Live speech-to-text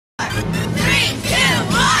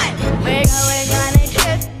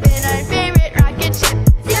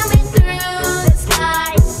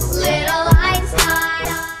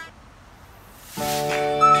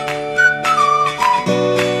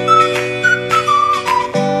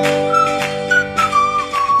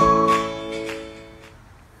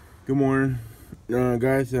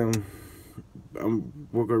Guys, I'm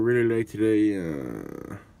woke up really late today.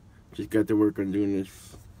 Just got to work on doing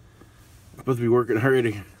this. I'm supposed to be working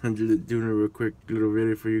already. I'm just doing a real quick little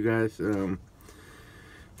video for you guys.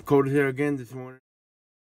 It's cold here again this morning.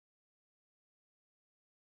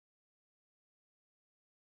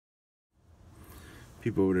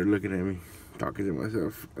 People over there looking at me, talking to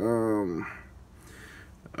myself.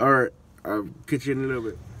 Alright, I'll catch you in a little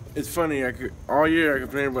bit. It's funny, all year I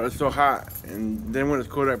complain about it's so hot, and then when it's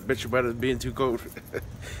cold I bitch about it being too cold.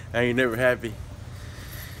 I ain't never happy.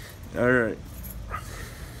 Alright.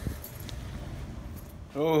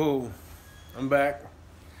 Oh, I'm back.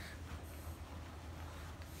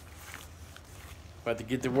 About to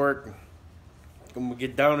get to work. I'm gonna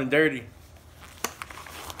get down and dirty.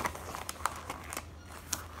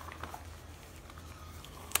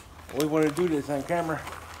 We want to do this on camera.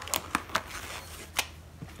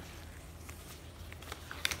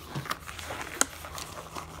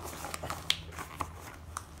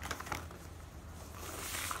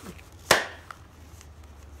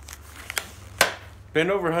 Bend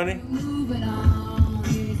over, honey. Moving on,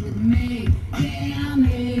 here's with me, yeah,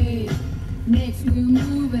 me. Next we're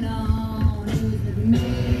moving on, who's with me,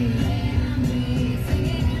 yeah, me. Sing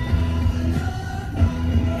it.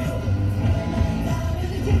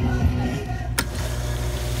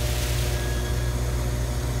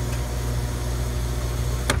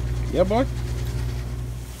 Yeah, boy.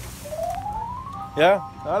 Yeah,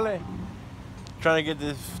 dale. Trying to get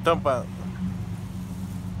this stump out.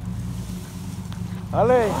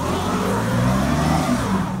 Dale.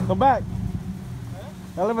 Come back.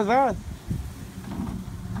 Dale, pasar.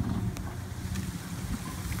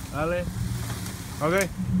 Dale. Okay.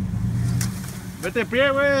 Vete pie,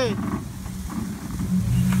 güey.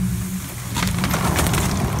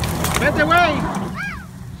 Vete, güey.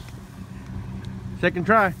 Second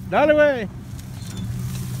try. Dale, güey.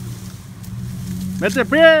 Vete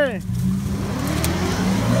pie.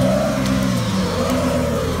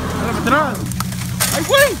 Dale para atrás. ¡Ay,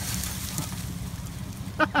 güey!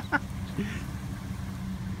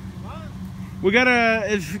 We gotta,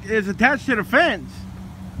 it's attached to the fence.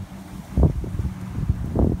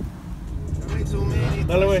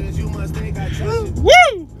 Dale, güey. Woo!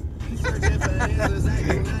 Woo!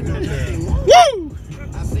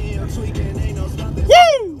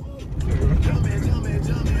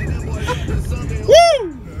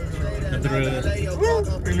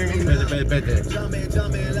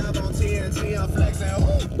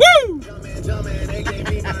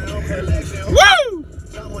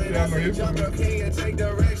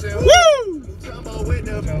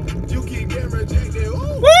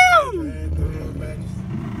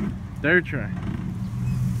 Third try.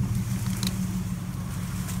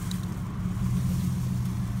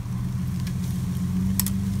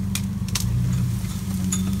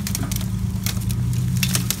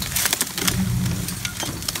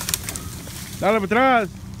 Dale para atrás.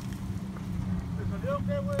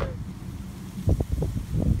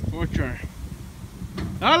 Fourth try.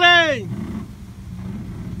 Dale.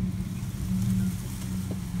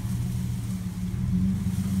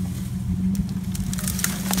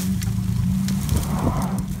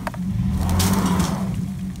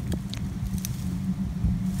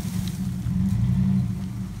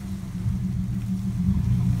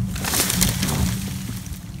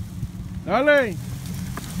 Dale.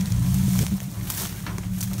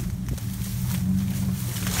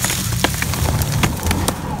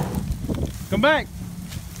 Come back.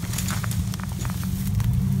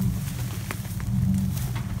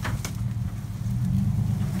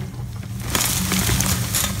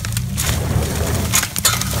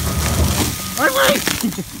 Right, right.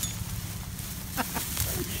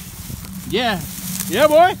 Yeah. Yeah,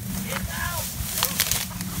 boy.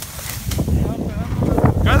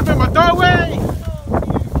 Casi me mató, güey.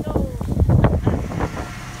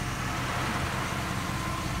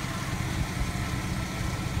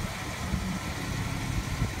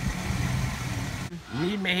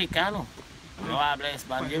 Ni mexicano, no habla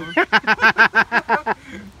español.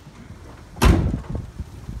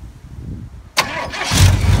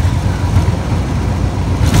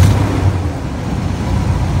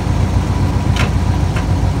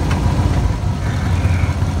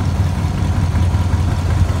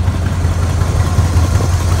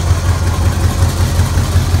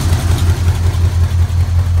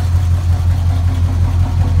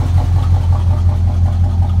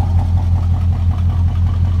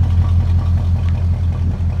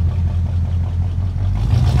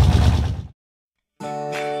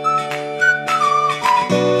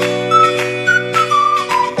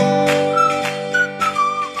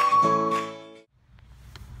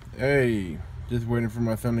 Just waiting for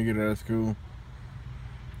my son to get out of school.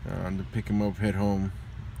 To pick him up, head home,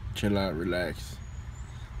 chill out, relax.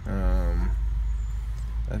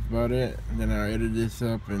 That's about it. And then I'll edit this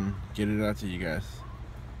up and get it out to you guys.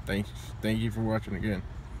 Thank you for watching again.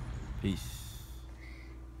 Peace.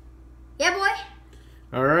 Yeah, boy.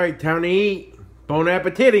 All right, time to eat. Bon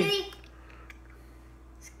appetit.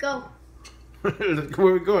 Let's go.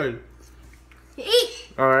 Where we going?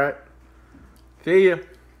 Eat. All right. See ya.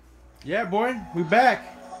 Yeah, boy, we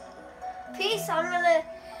back. Peace.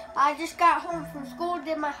 I just got home from school,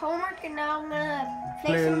 did my homework, and now I'm gonna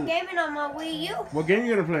play some gaming on my Wii U. What game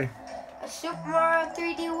you gonna play? A Super Mario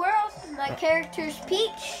 3D World. My character's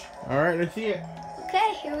Peach. All right, let's see it.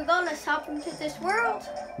 Okay, here we go. Let's hop into this world.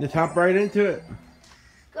 Let's hop right into it.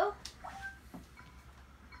 Go.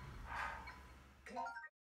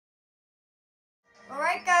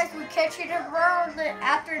 Alright guys, we'll catch you tomorrow in the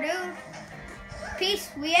afternoon. Peace,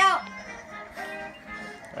 we out.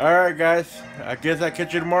 Alright guys, I guess I'll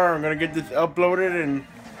catch you tomorrow. I'm gonna get this uploaded and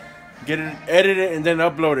get it edited and then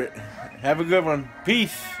upload it. Have a good one.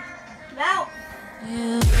 Peace. Out.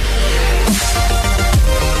 Yeah.